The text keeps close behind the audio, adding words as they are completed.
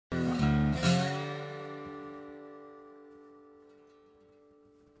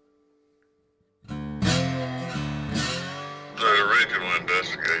original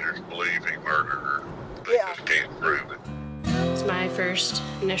investigators believe he murdered her. They just can't prove it. It's my first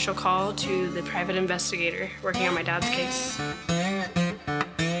initial call to the private investigator working on my dad's case.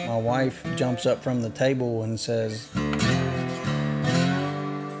 My wife jumps up from the table and says,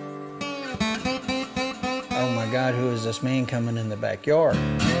 "Oh my God, who is this man coming in the backyard?"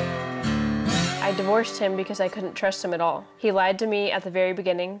 I divorced him because I couldn't trust him at all. He lied to me at the very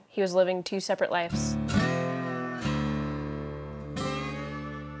beginning. He was living 2 separate lives.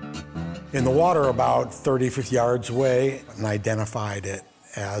 In the water about 30, 50 yards away, and identified it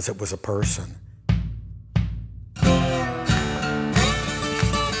as it was a person.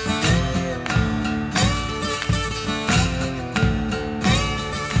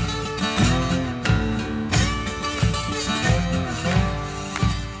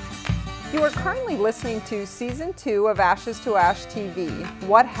 You are currently listening to Season 2 of Ashes to Ash TV,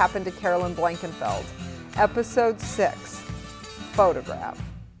 What Happened to Carolyn Blankenfeld, Episode 6, Photograph.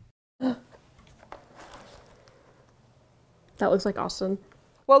 That looks like Austin.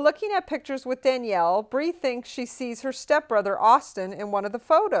 While looking at pictures with Danielle, Bree thinks she sees her stepbrother Austin in one of the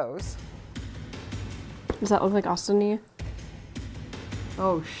photos. Does that look like Austin to you?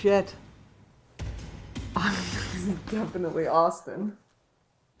 Oh shit. Definitely Austin.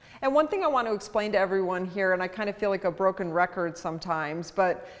 And one thing I want to explain to everyone here, and I kind of feel like a broken record sometimes,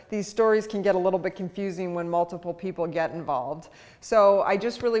 but these stories can get a little bit confusing when multiple people get involved. So I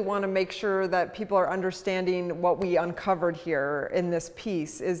just really want to make sure that people are understanding what we uncovered here in this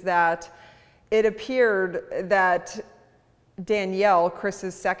piece, is that it appeared that Danielle,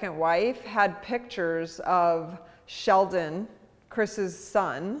 Chris's second wife, had pictures of Sheldon, Chris's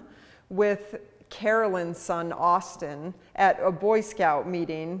son, with Carolyn's son, Austin, at a Boy Scout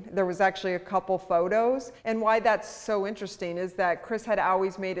meeting. There was actually a couple photos. And why that's so interesting is that Chris had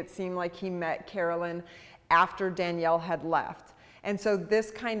always made it seem like he met Carolyn after Danielle had left. And so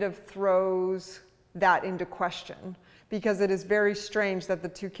this kind of throws that into question, because it is very strange that the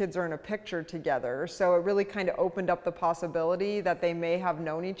two kids are in a picture together. So it really kind of opened up the possibility that they may have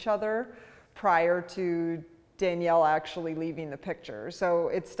known each other prior to Danielle actually leaving the picture. So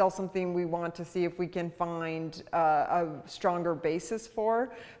it's still something we want to see if we can find a stronger basis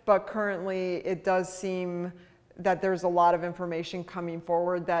for, but currently it does seem that there's a lot of information coming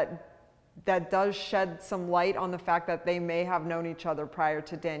forward that does shed some light on the fact that they may have known each other prior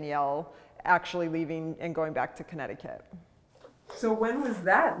to Danielle actually leaving and going back to Connecticut. So when was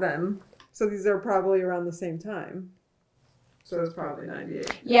that then? So these are probably around the same time. So it's probably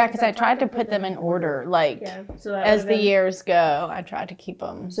 98. Yeah, because I tried to put them in order, so as the years go. I tried to keep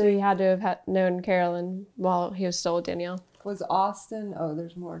them. So he had to have known Carolyn while he was still with Danielle. Was Austin? Oh,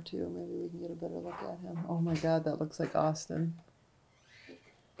 there's more too. Maybe we can get a better look at him. Oh my God, that looks like Austin.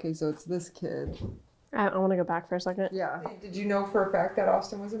 Okay, so it's this kid. I want to go back for a second. Yeah. Did you know for a fact that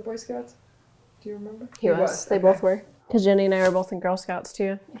Austin was in Boy Scouts? Do you remember? He was. They both were. Because Jenny and I were both in Girl Scouts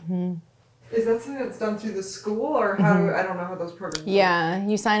too. Mm-hmm. Is that something that's done through the school, or how do I don't know how those programs work? Yeah,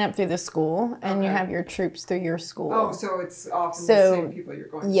 you sign up through the school, and you have your troops through your school. Oh, so it's often the same people you're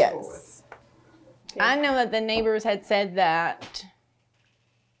going to school with. Okay. I know that the neighbors had said that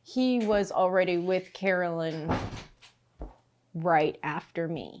he was already with Carolyn right after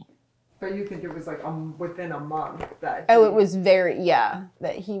me. But you think it was like within a month that... Oh, it was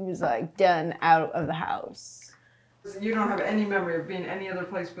that he was like done out of the house. You don't have any memory of being any other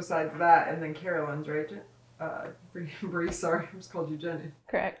place besides that, and then Carolyn's, right? Bree, sorry, I just called you Jenny.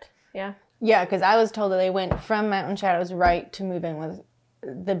 Correct. Yeah. Yeah, because I was told that they went from Mountain Shadows right to move in with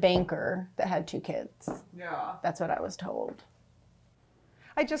the banker that had 2 kids. Yeah. That's what I was told.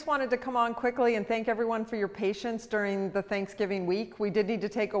 I just wanted to come on quickly and thank everyone for your patience during the Thanksgiving week. We did need to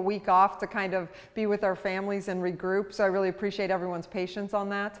take a week off to kind of be with our families and regroup, so I really appreciate everyone's patience on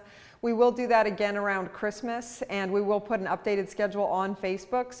that. We will do that again around Christmas, and we will put an updated schedule on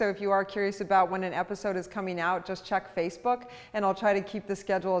Facebook. So if you are curious about when an episode is coming out, just check Facebook, and I'll try to keep the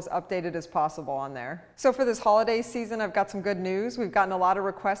schedule as updated as possible on there. So for this holiday season, I've got some good news. We've gotten a lot of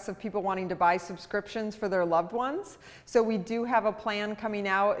requests of people wanting to buy subscriptions for their loved ones. So we do have a plan coming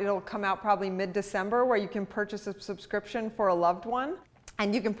out. It'll come out probably mid-December, where you can purchase a subscription for a loved one.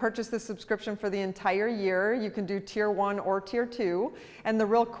 And you can purchase the subscription for the entire year. You can do tier 1 or tier 2. And the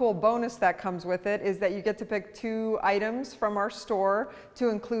real cool bonus that comes with it is that you get to pick 2 items from our store to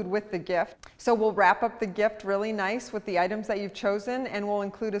include with the gift. So we'll wrap up the gift really nice with the items that you've chosen, and we'll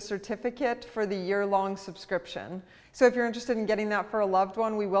include a certificate for the year-long subscription. So if you're interested in getting that for a loved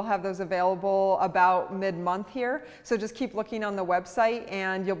one, we will have those available about mid-month here. So just keep looking on the website,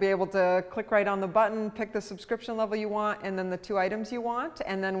 and you'll be able to click right on the button, pick the subscription level you want, and then the 2 items you want,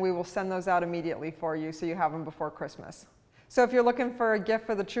 and then we will send those out immediately for you so you have them before Christmas. So if you're looking for a gift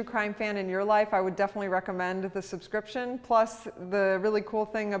for the true crime fan in your life, I would definitely recommend the subscription. Plus, the really cool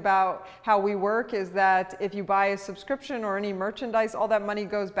thing about how we work is that if you buy a subscription or any merchandise, all that money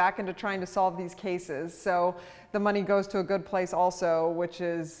goes back into trying to solve these cases. So the money goes to a good place also, which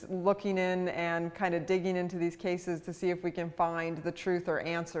is looking in and kind of digging into these cases to see if we can find the truth or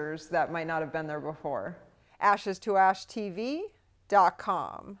answers that might not have been there before.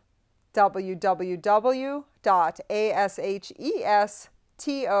 AshesToAshTV.com.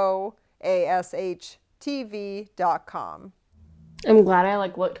 www.AshesToAshtV.com. I'm glad I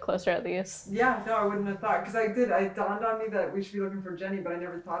looked closer at these. Yeah, no, I wouldn't have thought, because it dawned on me that we should be looking for Jenny, but I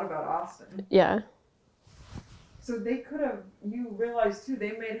never thought about Austin. Yeah. So they could have, you realize too,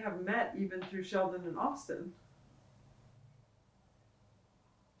 they may have met even through Sheldon and Austin.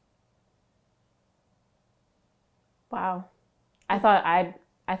 Wow. I thought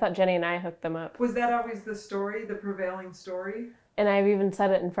Jenny and I hooked them up. Was that always the story, the prevailing story? And I've even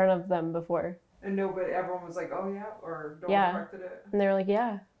said it in front of them before. And everyone was like, oh yeah, or no Yeah. one corrected it? And they were like,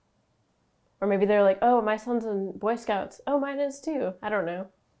 yeah. Or maybe they're like, oh, my son's in Boy Scouts. Oh, mine is too. I don't know.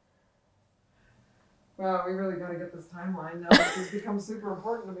 Well, we really got to get this timeline now. This has become super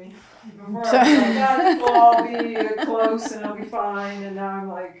important to me. Before I was like, yeah, we'll all be close and it'll be fine. And now I'm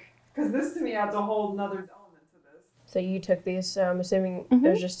like, because this to me adds a whole nother element to this. So you took these, so I'm assuming it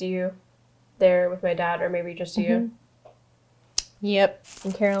was just you there with my dad, or maybe just you. Yep.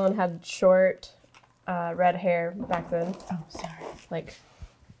 And Carolyn had short red hair back then. Oh, sorry.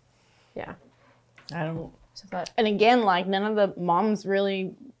 Yeah. I don't. So that. And again, none of the moms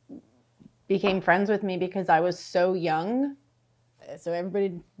really became friends with me because I was so young. So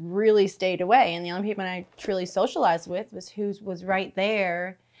everybody really stayed away. And the only people I truly socialized with was who was right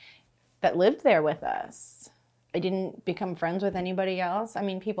there that lived there with us. I didn't become friends with anybody else. I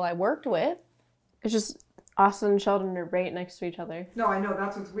mean, people I worked with. It's just Austin and Sheldon are right next to each other. No, I know.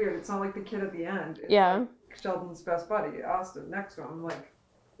 That's what's weird. It's not like the kid at the end. It's Yeah. Sheldon's best buddy, Austin, next to him.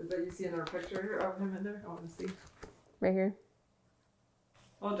 Is that you see another picture of him in there? I want to see. Right here.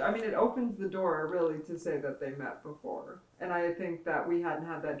 Well, I mean, it opens the door, really, to say that they met before. And I think that we hadn't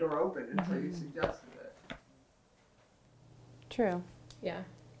had that door open until you suggested it. True. Yeah.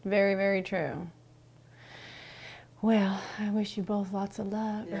 Very, very true. Well, I wish you both lots of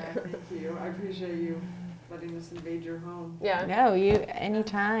luck. Yeah, thank you. I appreciate you letting us invade your home. Yeah. No, you,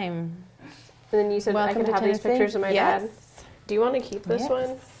 anytime. And then you said I Welcome could to have these Tennessee. pictures of my Yes. dad. Do you want to keep this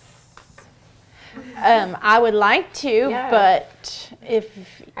one? I would like to, Yeah. but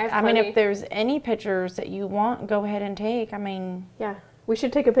if I have if plenty. there's any pictures that you want, go ahead and take. I mean, Yeah. We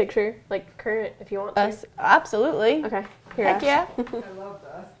should take a picture, current, if you want to. us, absolutely. Okay. Here, Heck Ash. yeah. I love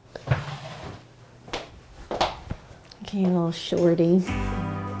that. Okay, you little shorty.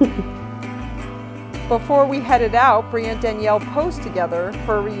 Before we headed out, Brie and Danielle posed together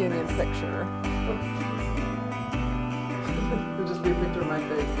for a reunion picture. It'll just be a picture of my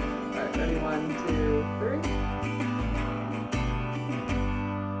face. All right, ready? 1, 2, 3.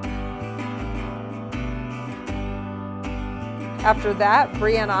 After that,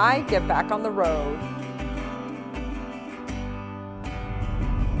 Brie and I get back on the road.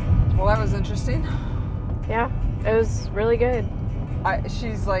 Well, that was interesting. Yeah. It was really good.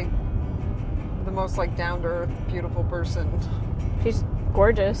 She's the most down-to-earth, beautiful person. She's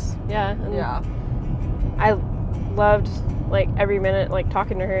gorgeous. Yeah. And Yeah. I loved every minute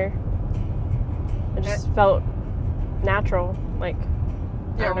talking to her. It just felt natural. I Yeah,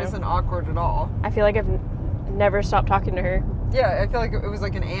 don't it know. wasn't awkward at all. I feel like I've never stopped talking to her. Yeah, I feel like it was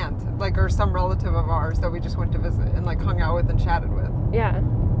like an aunt, or some relative of ours that we just went to visit and hung out with and chatted with. Yeah.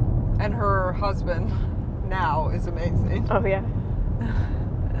 And her husband now is amazing. Oh yeah.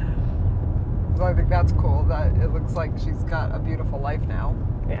 So I think that's cool that it looks like she's got a beautiful life now.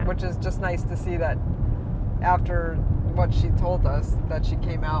 Yeah. Which is just nice to see that after what she told us that she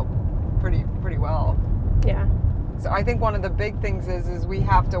came out pretty well. Yeah. So I think one of the big things is we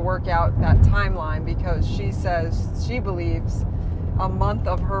have to work out that timeline, because she says she believes a month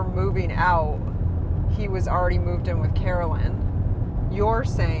of her moving out, he was already moved in with Carolyn. You're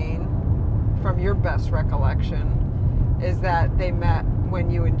saying, from your best recollection, is that they met when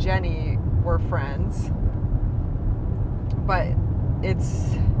you and Jenny were friends. But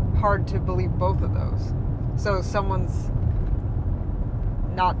it's hard to believe both of those. So someone's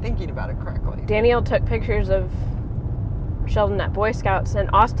not thinking about it correctly. Danielle took pictures of Sheldon at Boy Scouts, and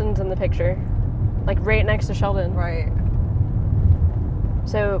Austin's in the picture, right next to Sheldon. Right.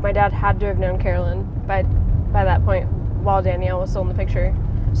 So my dad had to have known Carolyn by that point, while Danielle was still in the picture.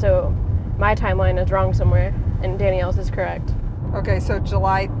 So my timeline is wrong somewhere, and Danielle's is correct. Okay, so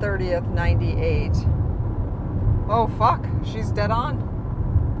July 30th, 98. Oh, fuck. She's dead on.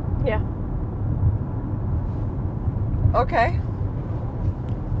 Yeah. Okay.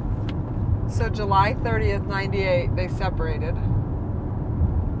 So July 30th, 98, they separated.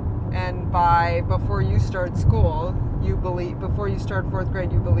 And before you started school, before you started 4th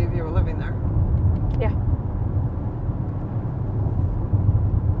grade, you believe you were living there. Yeah.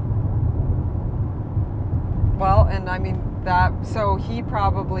 Well, and I mean so he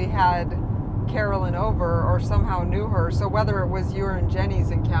probably had Carolyn over or somehow knew her. So whether it was your and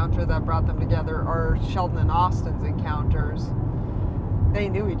Jenny's encounter that brought them together or Sheldon and Austin's encounters, they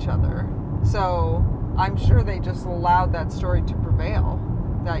knew each other. So I'm sure they just allowed that story to prevail,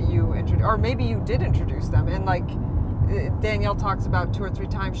 that you introduced, or maybe you did introduce them. And like Danielle talks about 2 or 3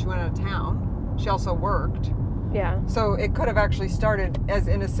 times she went out of town. She also worked. Yeah. So it could have actually started as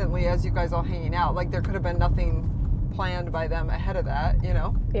innocently as you guys all hanging out. Like there could have been nothing planned by them ahead of that, you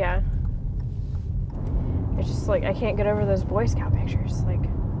know? Yeah. It's just like, I can't get over those Boy Scout pictures. Like,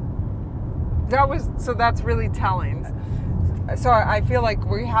 So that's really telling. So I feel like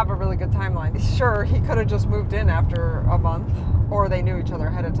we have a really good timeline. Sure, he could have just moved in after a month, or they knew each other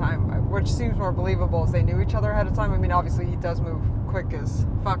ahead of time, which seems more believable as they knew each other ahead of time. I mean, obviously he does move quick as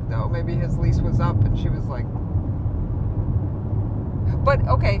fuck though. Maybe his lease was up and she was like, but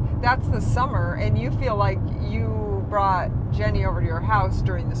okay, that's the summer, and you feel like you brought Jenny over to your house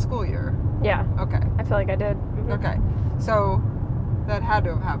during the school year. yeah. Okay. I feel like I did. Mhm. Okay. So that had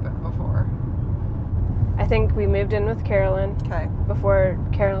to have happened before. I think we moved in with Carolyn Okay. before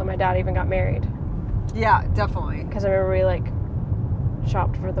Carolyn and my dad even got married. Yeah, definitely. Because I remember we like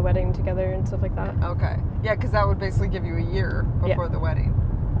shopped for the wedding together and stuff like that. Okay. Yeah, because that would basically give you a year before the wedding.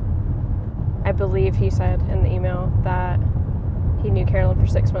 I believe he said in the email that he knew Carolyn for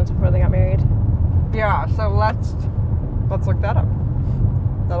 6 months before they got married. Yeah, so let's look that up.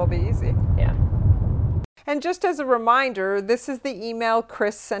 That'll be easy. Yeah. And just as a reminder, this is the email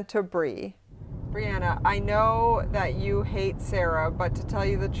Chris sent to Bree. Brianna, I know that you hate Sarah, but to tell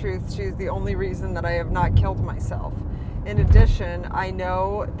you the truth, she's the only reason that I have not killed myself. In addition, I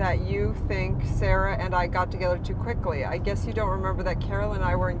know that you think Sarah and I got together too quickly. I guess you don't remember that Carolyn and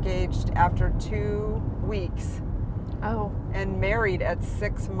I were engaged after 2 weeks. Oh. And married at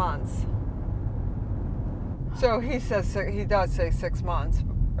 6 months. So he does say 6 months,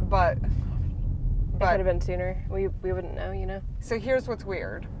 but It could have been sooner. We wouldn't know, you know? So here's what's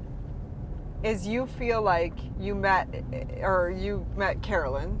weird, is you feel like you met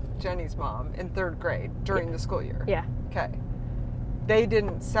Carolyn, Jenny's mom, in 3rd grade during the school year. Yeah. Okay. They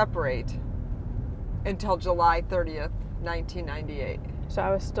didn't separate until July 30th, 1998. So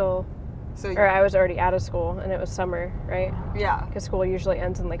I was still, So or I was already out of school and it was summer, right? yeah. Because school usually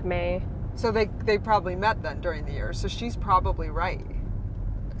ends in like May. So they probably met then during the year. So she's probably right.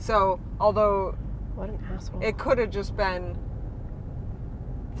 So although What an asshole. it could have just been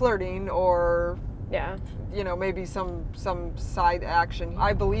flirting or Yeah. you know, maybe some side action.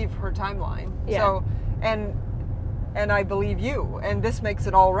 I believe her timeline. Yeah. So and I believe you, and this makes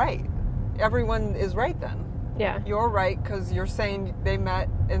it all right. Everyone is right then. Yeah. You're right because you're saying they met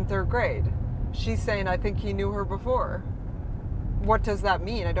in 3rd grade. She's saying I think he knew her before. What does that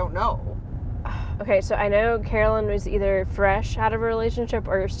mean? I don't know. Okay, so I know Carolyn was either fresh out of a relationship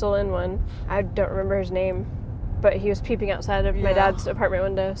or still in one. I don't remember his name, but he was peeping outside of my Yeah. dad's apartment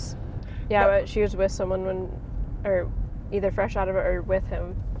windows. Yeah, but she was with someone or either fresh out of it or with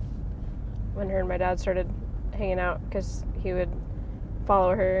him when her and my dad started hanging out, because he would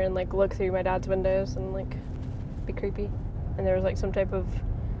follow her and like look through my dad's windows and like be creepy. And there was like some type of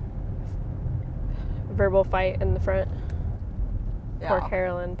verbal fight in the front. Yeah. Poor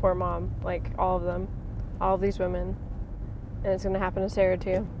Carolyn, poor mom, like all of them, all of these women. And it's gonna happen to Sarah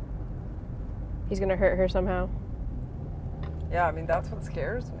too. He's gonna hurt her somehow. Yeah, I mean, that's what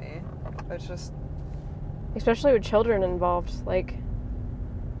scares me. It's just, Especially with children involved, like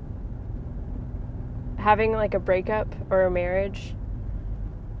having like a breakup or a marriage,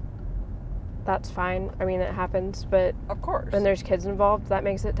 that's fine. I mean, it happens, but of course. when there's kids involved, that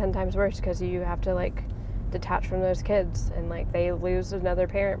makes it 10 times worse, because you have to like detach from those kids and like they lose another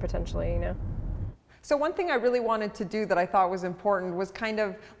parent potentially, you know? So one thing I really wanted to do that I thought was important was kind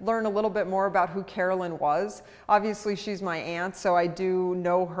of learn a little bit more about who Carolyn was. Obviously she's my aunt, so I do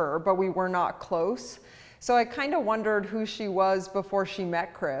know her, but we were not close. So I kind of wondered who she was before she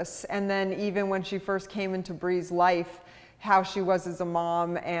met Chris, and then even when she first came into Bree's life, how she was as a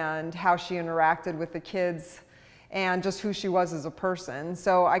mom and how she interacted with the kids. and just who she was as a person.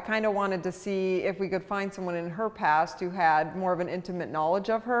 So I kind of wanted to see if we could find someone in her past who had more of an intimate knowledge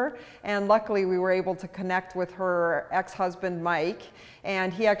of her. And luckily we were able to connect with her ex-husband, Mike,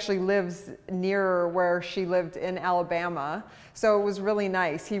 and he actually lives near where she lived in Alabama. So it was really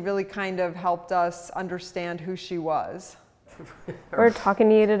nice. He really kind of helped us understand who she was. We're talking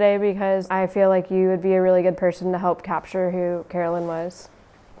to you today because I feel like you would be a really good person to help capture who Carolyn was.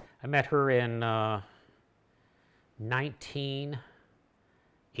 I met her in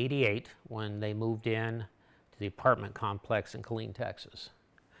 1988 when they moved in to the apartment complex in Killeen, Texas.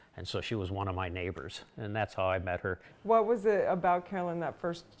 And so she was one of my neighbors, and that's how I met her. What was it about Carolyn that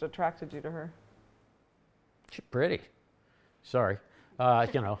first attracted you to her? She's pretty. Sorry.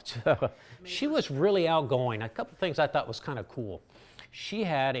 She was really outgoing. A couple things I thought was kind of cool. She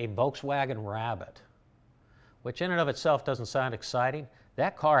had a Volkswagen Rabbit, which in and of itself doesn't sound exciting.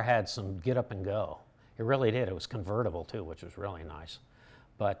 That car had some get up and go. It really did. It was convertible too, which was really nice.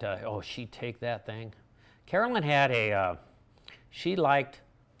 But, she'd take that thing. Carolyn had she liked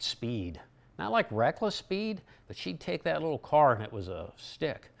speed. Not like reckless speed, but she'd take that little car and it was a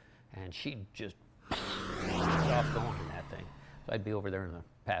stick. And she'd just off going in that thing. So I'd be over there in the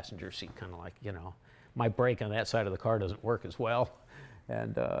passenger seat, kind of like, my brake on that side of the car doesn't work as well.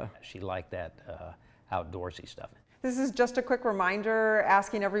 And she liked that outdoorsy stuff. This is just a quick reminder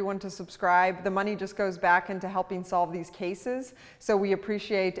asking everyone to subscribe. The money just goes back into helping solve these cases. So we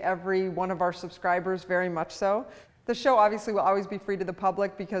appreciate every one of our subscribers very much so. The show obviously will always be free to the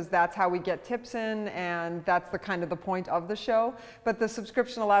public because that's how we get tips in, and that's the point of the show. But the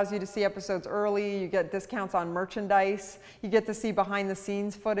subscription allows you to see episodes early, you get discounts on merchandise, you get to see behind the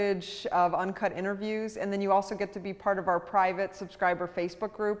scenes footage of uncut interviews, and then you also get to be part of our private subscriber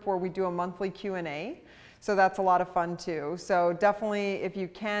Facebook group where we do a monthly Q&A. So that's a lot of fun too. So definitely, if you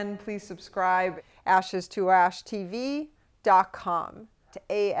can, please subscribe. AshesToAshTV.com.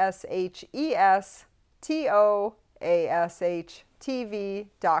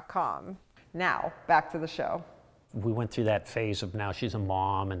 ASHESTOASHTV.com. Now, back to the show. We went through that phase of now she's a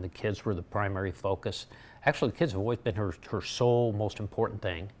mom and the kids were the primary focus. Actually, the kids have always been her sole most important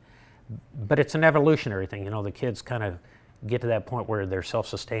thing. But it's an evolutionary thing. The kids kind of get to that point where they're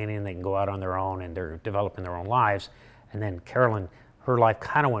self-sustaining and they can go out on their own and they're developing their own lives. And then Carolyn, her life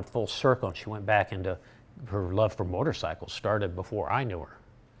kind of went full circle and she went back into her love for motorcycles, started before I knew her.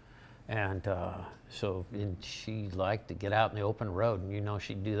 And and she liked to get out in the open road, and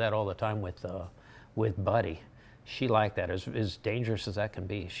she'd do that all the time with Buddy. She liked that. As dangerous as that can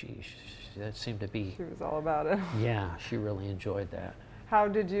be, that seemed to be. She was all about it. Yeah, she really enjoyed that. How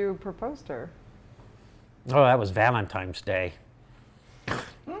did you propose to her? Oh, that was Valentine's Day.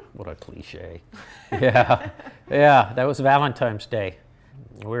 What a cliche. Yeah, that was Valentine's Day.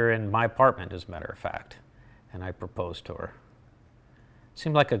 We were in my apartment, as a matter of fact, and I proposed to her.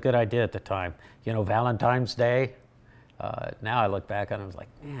 Seemed like a good idea at the time. Valentine's Day. Now I look back on it and I was like,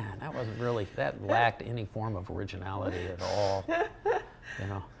 man, that lacked any form of originality at all.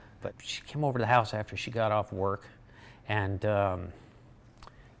 But she came over to the house after she got off work, and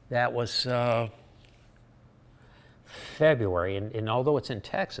that was February. And although it's in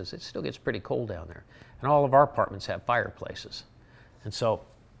Texas, it still gets pretty cold down there. And all of our apartments have fireplaces. And so,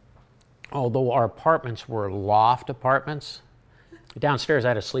 although our apartments were loft apartments, downstairs I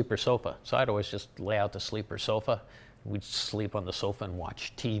had a sleeper sofa, so I'd always just lay out the sleeper sofa. We'd sleep on the sofa and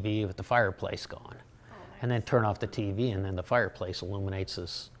watch TV with the fireplace going. Oh, nice. And then turn off the TV, and then the fireplace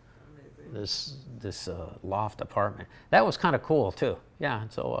illuminates this loft apartment. That was kind of cool too. Yeah,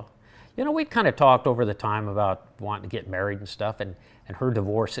 and so we'd kind of talked over the time about wanting to get married and stuff, and her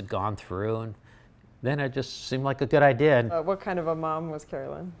divorce had gone through, and then it just seemed like a good idea. What kind of a mom was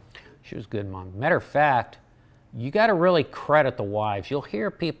Carolyn? She was a good mom. Matter of fact, you got to really credit the wives. You'll hear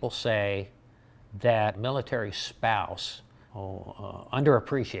people say that military spouse,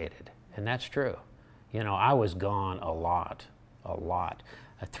 underappreciated, and that's true. I was gone a lot.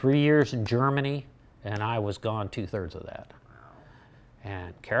 3 years in Germany, and I was gone 2/3 of that. Wow.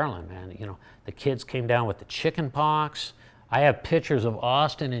 And Carolyn, man, the kids came down with the chicken pox. I have pictures of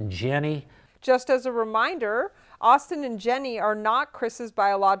Austin and Jenny. Just as a reminder, Austin and Jenny are not Chris's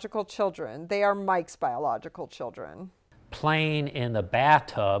biological children. They are Mike's biological children. Playing in the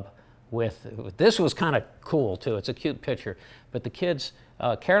bathtub this was kind of cool too. It's a cute picture. But the kids,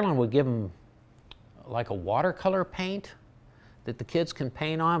 Carolyn would give them like a watercolor paint that the kids can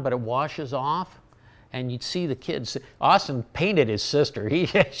paint on, but it washes off. And you'd see the kids. Austin painted his sister.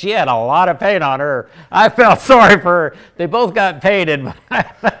 She had a lot of paint on her. I felt sorry for her. They both got painted,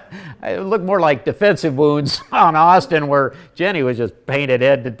 but it looked more like defensive wounds on Austin, where Jenny was just painted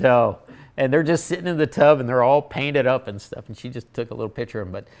head to toe. and they're just sitting in the tub, and they're all painted up and stuff, and she just took a little picture of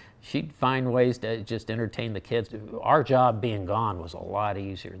them, but she'd find ways to just entertain the kids. Our job being gone was a lot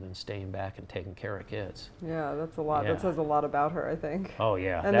easier than staying back and taking care of kids. Yeah, that's a lot. Yeah. That says a lot about her, I think. Oh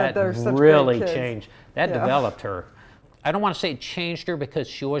yeah, And that they're such really great kids. changed. That Yeah. developed her. I don't want to say it changed her because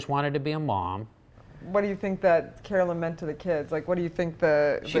she always wanted to be a mom. What do you think that Carolyn meant to the kids? Like, what do you think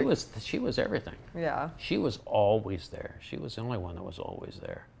She was everything. Yeah. She was always there. She was the only one that was always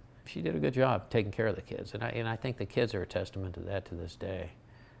there. She did a good job taking care of the kids, and I think the kids are a testament to that to this day.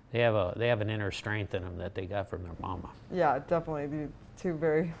 They have an inner strength in them that they got from their mama. Yeah, definitely. The two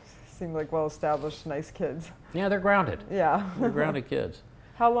very seem like well-established, nice kids. Yeah, they're grounded. Yeah. They're grounded kids.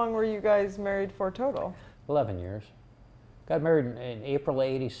 How long were you guys married for total? 11 years. Got married in April of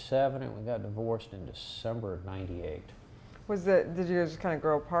 '87, and we got divorced in December of '98. Did you guys just kind of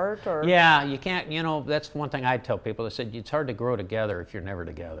grow apart, or? Yeah, you can't, that's one thing I tell people. I said, it's hard to grow together if you're never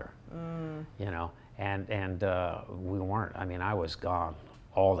together, and we weren't. I mean, I was gone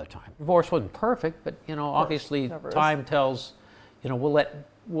all the time. Divorce wasn't perfect, but, obviously time tells, we'll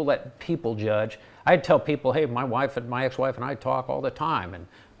let people judge. I'd tell people, hey, my ex-wife and I talk all the time,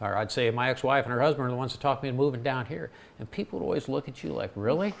 or I'd say my ex-wife and her husband are the ones that talk me into moving down here. And people would always look at you like,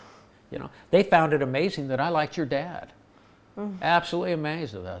 really? They found it amazing that I liked your dad. Absolutely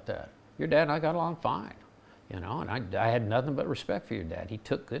amazed about that. Your dad and I got along fine, and I had nothing but respect for your dad. He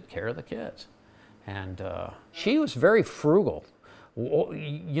took good care of the kids. And she was very frugal.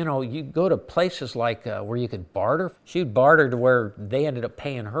 You go to places like where you could barter. She'd barter to where they ended up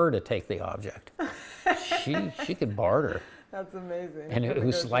paying her to take the object. She could barter. That's amazing. And it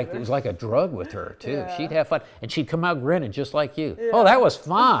was like a drug with her too. Yeah. She'd have fun, and she'd come out grinning just like you. Yeah. Oh, that was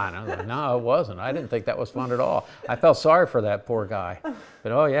fun. I was like, no, it wasn't. I didn't think that was fun at all. I felt sorry for that poor guy.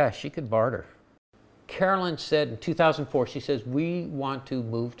 But oh yeah, she could barter. Carolyn said in 2004, she says, we want to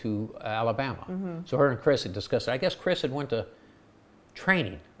move to Alabama. So her and Chris had discussed it. I guess Chris had went to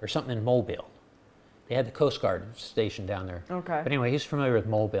training or something in Mobile. They had the Coast Guard stationed down there. Okay. But anyway, he's familiar with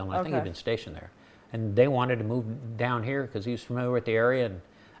Mobile, and I think he'd been stationed there. And they wanted to move down here because he was familiar with the area, and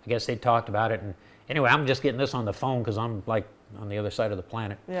I guess they talked about it. And anyway, I'm just getting this on the phone because I'm like on the other side of the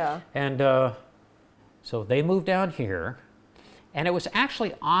planet. Yeah. And so they moved down here, and it was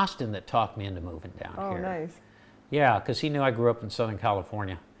actually Austin that talked me into moving down here. Oh, nice. Yeah, because he knew I grew up in Southern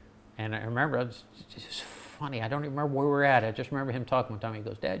California. And I remember, it was just funny, I don't even remember where we were at. I just remember him talking one time. He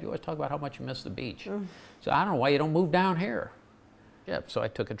goes, Dad, you always talk about how much you miss the beach. So I don't know why you don't move down here. Yep, so I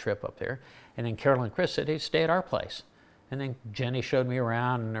took a trip up there. And then Carolyn and Chris said, hey, stay at our place. And then Jenny showed me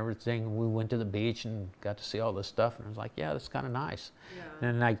around and everything. We went to the beach and got to see all this stuff. And I was like, yeah, that's kind of nice. Yeah.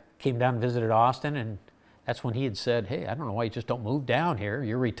 And then I came down and visited Austin, and that's when he had said, hey, I don't know why you just don't move down here.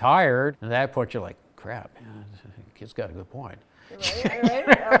 You're retired. And at that point, you're like, crap, man, the kid's got a good point. Right?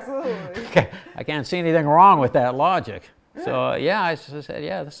 Absolutely. I can't see anything wrong with that logic. So yeah, I said,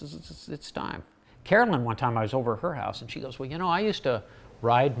 yeah, it's time. Carolyn, one time I was over at her house, and she goes, well, I used to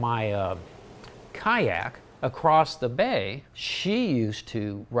ride my kayak across the bay. She used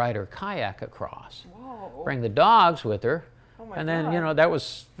to ride her kayak across. Whoa. Bring the dogs with her. Oh my And then, God. that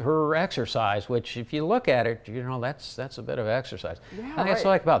was her exercise, which if you look at it, that's a bit of exercise. Yeah, I think it's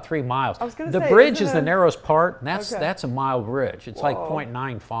right. like about 3 miles. I was gonna the say, bridge isn't is the it- narrowest part, and Okay. that's a mile bridge. It's like Whoa.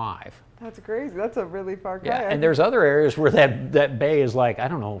 0.95. That's crazy. That's a really far Yeah, kayak. and there's other areas where that bay is like, I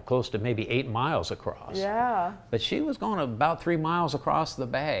don't know, close to maybe 8 miles across. Yeah. But she was going about 3 miles across the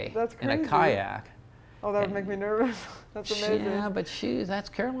bay That's in a crazy. kayak. Oh, that would make me nervous. That's amazing. Yeah, but that's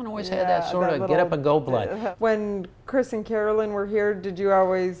Carolyn always had Yeah, that sort of get little- up and go blood. When Chris and Carolyn were here, did you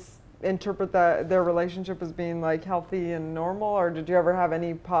always interpret their relationship as being like healthy and normal, or did you ever have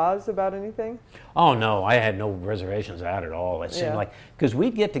any pause about anything? Oh no, I had no reservations out at all. It seemed Yeah. like, because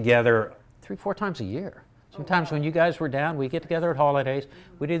we'd get together 3-4 times a year. Sometimes when you guys were down, we'd get together at holidays.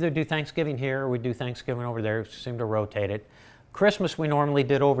 We'd either do Thanksgiving here or we'd do Thanksgiving over there. We seemed to rotate it. Christmas we normally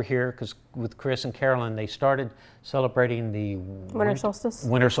did over here because with Chris and Carolyn, they started celebrating the Winter solstice.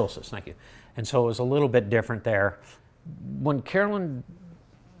 Winter solstice, thank you. And so it was a little bit different there. When Carolyn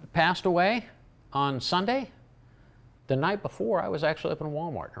passed away on Sunday, the night before, I was actually up in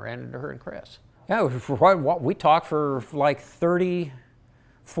Walmart and ran into her and Chris. Yeah, we talked for like 30,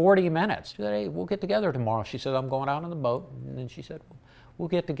 40 minutes. She said, hey, we'll get together tomorrow. She said, I'm going out on the boat. And then she said, we'll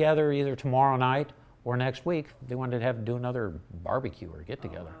get together either tomorrow night or next week. They wanted to do another barbecue or get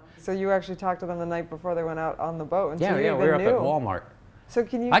together. So you actually talked to them the night before they went out on the boat, and Yeah, so you yeah, we even were up knew. at Walmart. So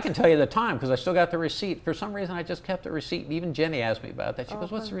can you? I can tell you the time because I still got the receipt. For some reason, I just kept the receipt. Even Jenny asked me about that. She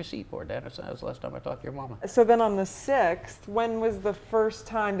goes, what's the receipt for, Dad? I said, that was the last time I talked to your mama. So then on the 6th, when was the first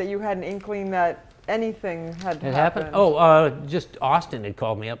time that you had an inkling that anything had It happened? happened? Oh, just Austin had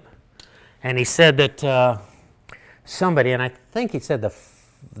called me up. And he said that somebody, and I think he said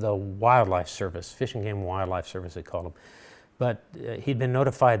the Wildlife Service, Fish and Game and Wildlife Service, they called them, but he'd been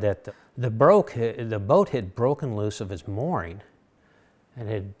notified that the boat had broken loose of its mooring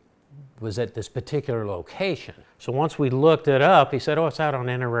and was at this particular location. So once we looked it up, he said, oh, it's out on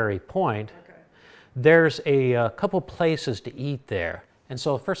Innerary Point. Okay. There's a couple places to eat there. And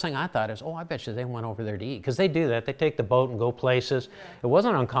so the first thing I thought is, oh, I bet you they went over there to eat. Because they do that. They take the boat and go places. Yeah. It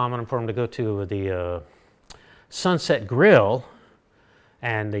wasn't uncommon for them to go to the Sunset Grill,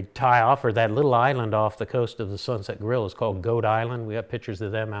 and they tie off, or that little island off the coast of the Sunset Grill is called Goat Island. We have pictures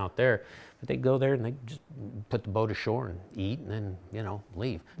of them out there. But they go there and they just put the boat ashore and eat and then, you know,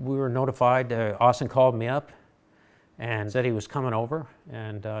 leave. We were notified, Austin called me up and said he was coming over,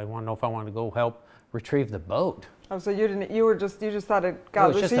 and he wanted to know if I wanted to go help retrieve the boat. Oh, so you just thought it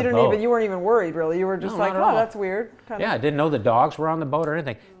got loose. So you weren't even worried, really. You were just no, like, oh, that's weird. Yeah, I didn't know the dogs were on the boat or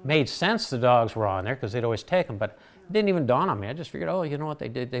anything. Made sense the dogs were on there because they'd always take them, but it didn't even dawn on me. I just figured, oh, you know what they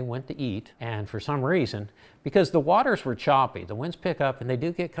did? They went to eat, and for some reason, because the waters were choppy, the winds pick up, and they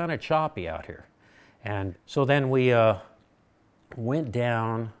do get kind of choppy out here. And so then we went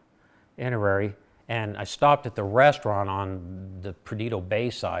down Innerary, and I stopped at the restaurant on the Perdido Bay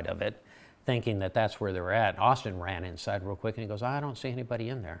side of it, thinking that that's where they were at. Austin ran inside real quick, and he goes, I don't see anybody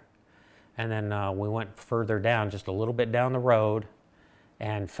in there. And then we went further down, just a little bit down the road,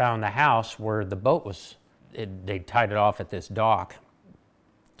 and found the house where the boat was. They tied it off at this dock.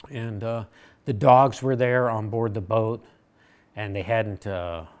 And the dogs were there on board the boat, and they hadn't,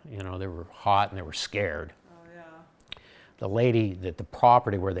 you know, they were hot and they were scared. Oh, yeah. The lady at the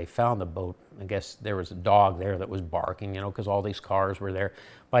property where they found the boat, I guess there was a dog there that was barking, you know, because all these cars were there.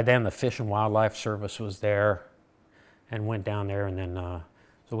 By then, the Fish and Wildlife Service was there and went down there, and then,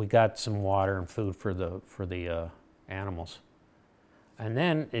 so we got some water and food for the animals. And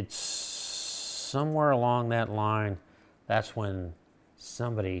then it's somewhere along that line, that's when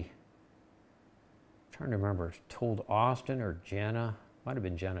somebody, I'm trying to remember, told Austin or Jenna, might have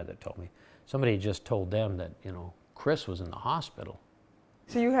been Jenna that told me. Somebody just told them that, you know, Chris was in the hospital.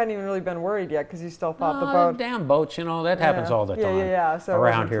 So you hadn't even really been worried yet because you still thought the boat... Damn boats, you know, that happens all the time. So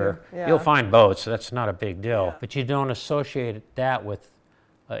around here. You'll find boats, that's not a big deal. Yeah. But you don't associate that with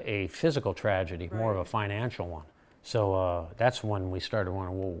a physical tragedy, more of a financial one. So that's when we started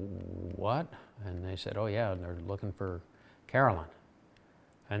wondering, well, what? And they said, oh yeah, and they're looking for Carolyn.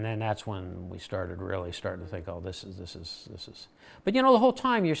 And then that's when we really started to think, oh, this is. But you know, the whole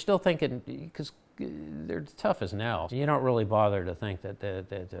time you're still thinking, because they're tough as nails. You don't really bother to think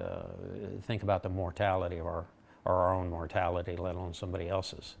think about the mortality or our own mortality, let alone somebody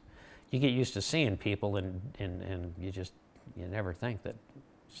else's. You get used to seeing people, and you never think that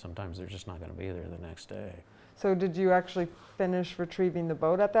sometimes they're just not going to be there the next day. So did you actually finish retrieving the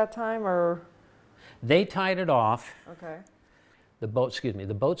boat at that time, or? They tied it off. Okay. The boat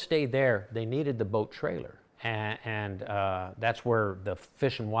stayed there. They needed the boat trailer. And that's where the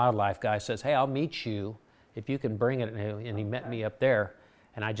Fish and Wildlife guy says, hey, I'll meet you if you can bring it. And he met me up there,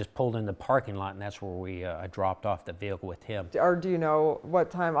 and I just pulled in the parking lot, and that's where I dropped off the vehicle with him. Or do you know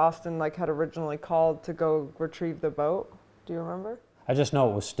what time Austin had originally called to go retrieve the boat? Do you remember? I just know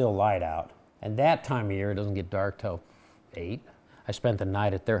it was still light out. And that time of year, it doesn't get dark till 8. I spent the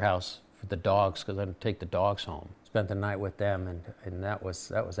night at their house for the dogs, because I didn't take the dogs home. Spent the night with them, and that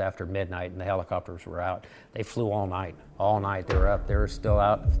was after midnight, and the helicopters were out. They flew all night. All night they were up. They were still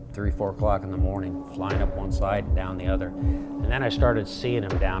out 3, 4 o'clock in the morning, flying up one side and down the other. And then I started seeing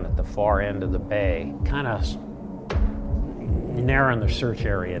them down at the far end of the bay, kind of narrowing the search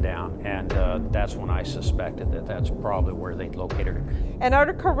area down, and that's when I suspected that that's probably where they located her. An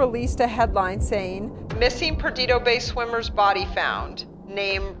article released a headline saying, "Missing Perdido Bay swimmer's body found,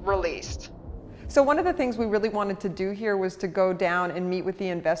 name released." So one of the things we really wanted to do here was to go down and meet with the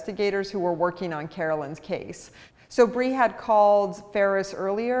investigators who were working on Carolyn's case. So Bree had called Ferris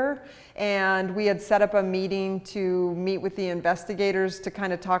earlier, and we had set up a meeting to meet with the investigators to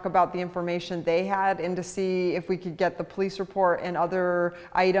kind of talk about the information they had and to see if we could get the police report and other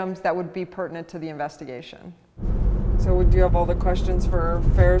items that would be pertinent to the investigation. So do you have all the questions for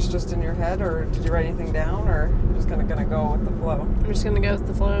Ferris just in your head, or did you write anything down, or you're just gonna go with the flow? I'm just gonna go with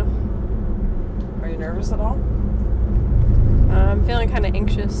the flow. Are you nervous at all? I'm feeling kind of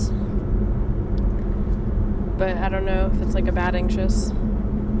anxious. But I don't know if it's a bad anxious.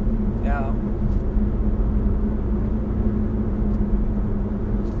 Yeah.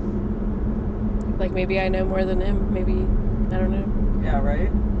 Maybe I know more than him. Maybe, I don't know. Yeah,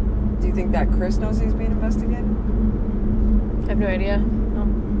 right? Do you think that Chris knows he's being investigated? I have no idea.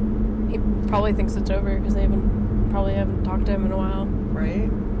 No. He probably thinks it's over because they probably haven't talked to him in a while.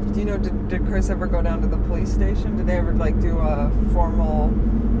 Right? Do you know, did Chris ever go down to the police station? Did they ever like do a formal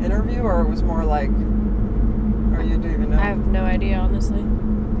interview, or it was more like, or you do even know? I have no idea, honestly.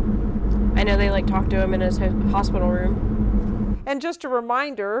 I know they like talked to him in his hospital room. And just a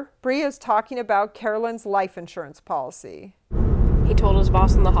reminder, Bree is talking about Carolyn's life insurance policy. He told his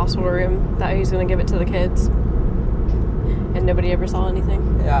boss in the hospital room that he's going to give it to the kids. And nobody ever saw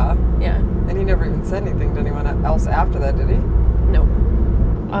anything. Yeah. Yeah. And he never even said anything to anyone else after that, did he? Nope.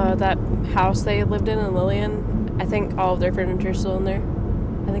 That house they lived in Lillian, I think all of their furniture is still in there.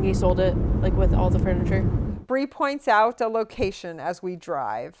 I think he sold it, like, with all the furniture. Bree points out a location as we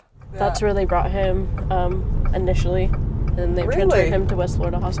drive. That's where they brought him initially, and then they transferred him to West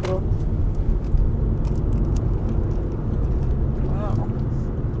Florida Hospital. Wow.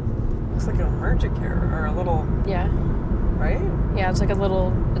 Looks like an emergent care, or a little... Yeah. Right? Yeah, it's like a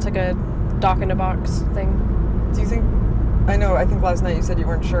dock in a box thing. Do you think... I think last night you said you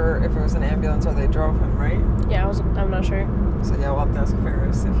weren't sure if it was an ambulance or they drove him, right? Yeah, I'm not sure. So yeah, we'll have to ask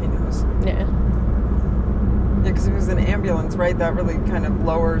Ferris if he knows. Yeah. Yeah, because if it was an ambulance, right, that really kind of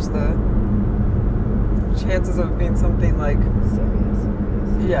lowers the chances of it being something like... Serious.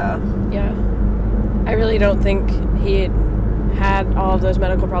 Yeah. Yeah. I really don't think he had all of those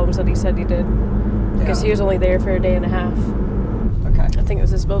medical problems that he said he did. Because he was only there for a day and a half. Okay. I think it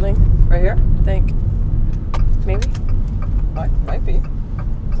was this building. Right here? I think. Maybe. Might be.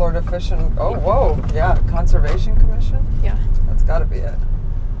 Florida Fish and... Oh, whoa. Yeah, Conservation Commission? Yeah. That's got to be it.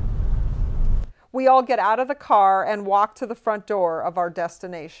 We all get out of the car and walk to the front door of our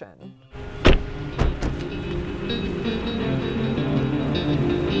destination.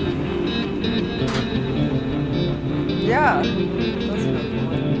 Yeah.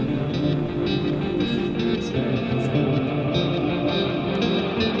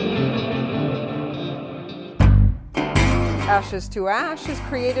 Ashes to Ash is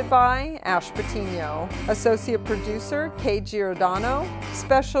created by Ash Patino. Associate producer, Kay Giordano.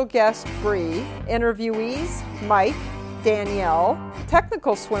 Special guest, Bree. Interviewees, Mike, Danielle.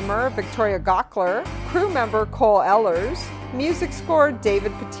 Technical swimmer, Victoria Gockler. Crew member, Cole Ellers. Music score,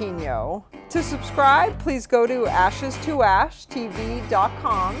 David Patino. To subscribe, please go to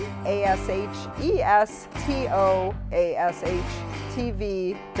ashes2ashtv.com,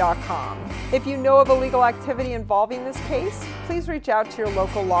 ASHESTOASHTV.com. If you know of illegal activity involving this case, please reach out to your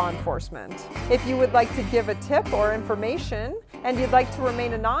local law enforcement. If you would like to give a tip or information and you'd like to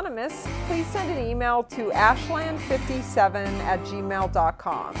remain anonymous, please send an email to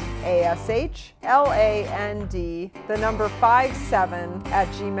ashland57@gmail.com, ASHLAND, the number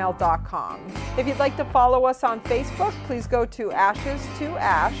 57@gmail.com. If you'd like to follow us on Facebook, please go to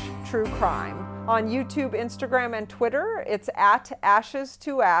Ashes2Ash True Crime. On YouTube, Instagram, and Twitter, it's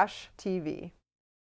 @Ashes2Ash TV.